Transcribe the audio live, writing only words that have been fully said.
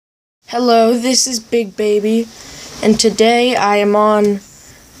Hello, this is Big Baby, and today I am on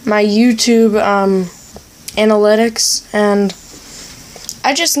my YouTube analytics, and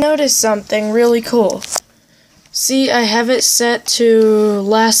I just noticed something really cool. See, I have it set to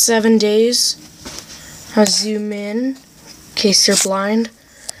last 7 days. I'll zoom in case you're blind.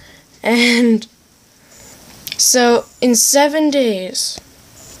 And so in 7 days,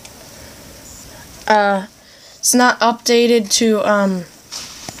 it's not updated to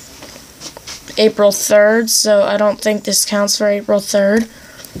April 3rd, so I don't think this counts for April 3rd.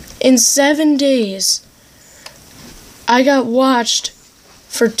 In 7 days, I got watched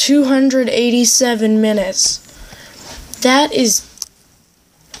for 287 minutes. That is,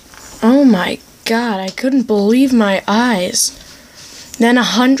 oh my god, I couldn't believe my eyes. Then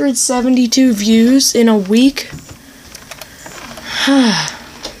 172 views in a week.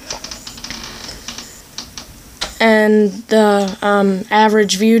 And the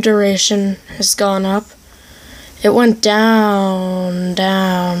average view duration has gone up. It went down.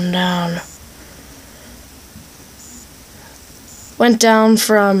 Went down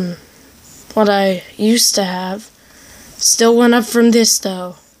from what I used to have. Still went up from this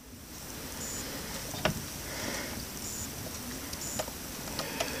though.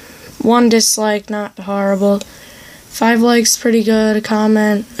 One dislike, not horrible. 5 likes, pretty good. A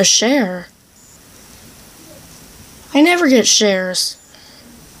comment, a share. I never get shares.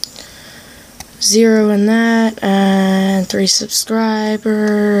 0 in that, and 3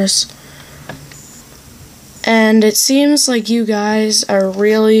 subscribers. And it seems like you guys are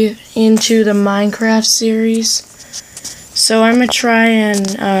really into the Minecraft series. So I'm gonna try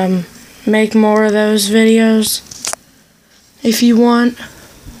and make more of those videos if you want.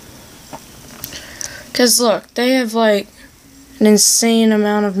 Cause look, they have like an insane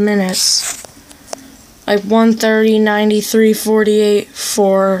amount of minutes. Like 130, 93, 48,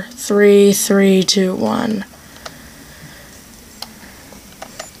 4, 3, 3, 2, 1.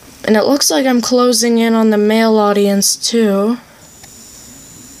 And it looks like I'm closing in on the male audience too.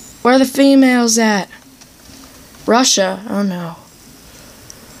 Where are the females at? Russia? Oh no.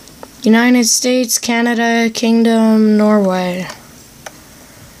 United States, Canada, Kingdom, Norway.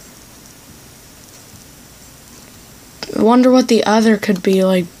 I wonder what the other could be,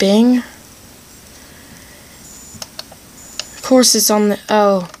 like Bing? Of course it's on the,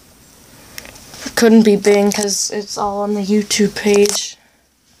 oh. It couldn't be Bing because it's all on the YouTube page.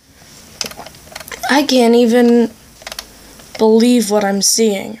 I can't even believe what I'm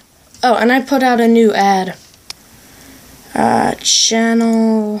seeing. Oh, and I put out a new ad.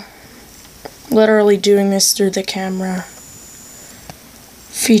 Channel. Literally doing this through the camera.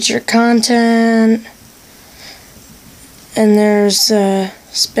 Feature content. And there's a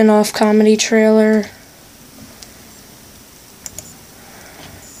spin-off comedy trailer.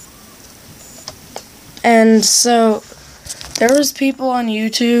 And so, there was people on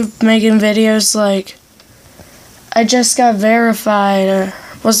YouTube making videos like, I just got verified, or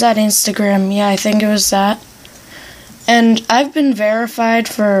was that Instagram? Yeah, I think it was that. And I've been verified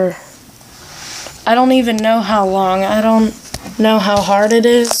for, I don't even know how long. I don't know how hard it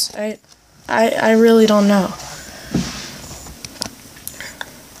is. I really don't know.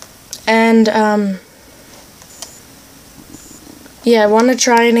 And, yeah, I want to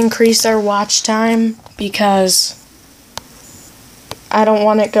try and increase our watch time because I don't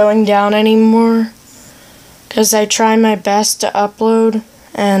want it going down anymore. Because I try my best to upload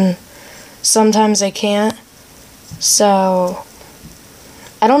and sometimes I can't. So,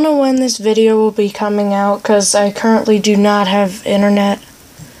 I don't know when this video will be coming out because I currently do not have internet.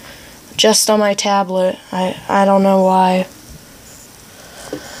 Just on my tablet. I don't know why.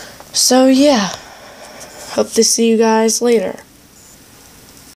 So yeah, hope to see you guys later.